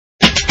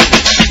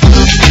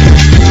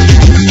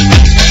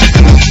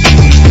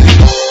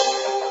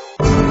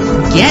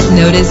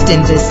exist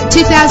in this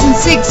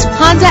 2006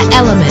 Honda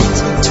Element.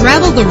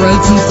 Travel the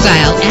roads in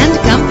style and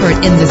comfort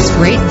in this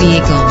great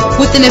vehicle.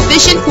 With an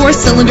efficient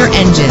 4-cylinder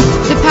engine,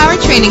 the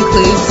powertrain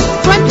includes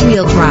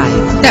front-wheel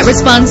drive that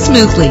responds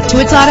smoothly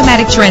to its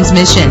automatic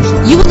transmission.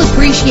 You will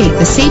appreciate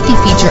the safety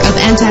feature of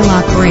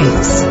anti-lock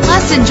brakes.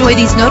 Plus, enjoy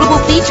these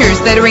notable features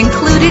that are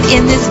included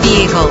in this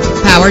vehicle: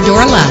 power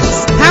door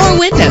locks, power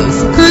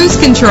windows, cruise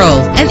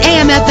control, an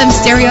AM/FM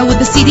stereo with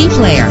a CD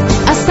player,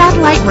 a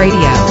satellite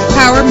radio,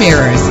 power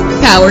mirrors,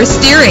 power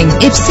steering.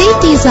 If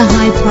safety is a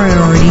high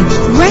priority,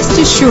 rest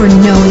assured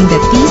knowing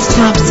that these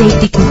top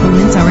safety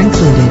components are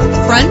included: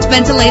 front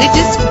ventilated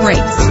disc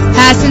brakes,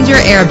 passenger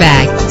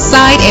airbag,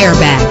 side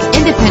airbag,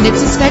 independent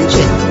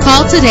suspension.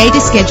 Call today to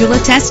schedule a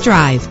test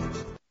drive.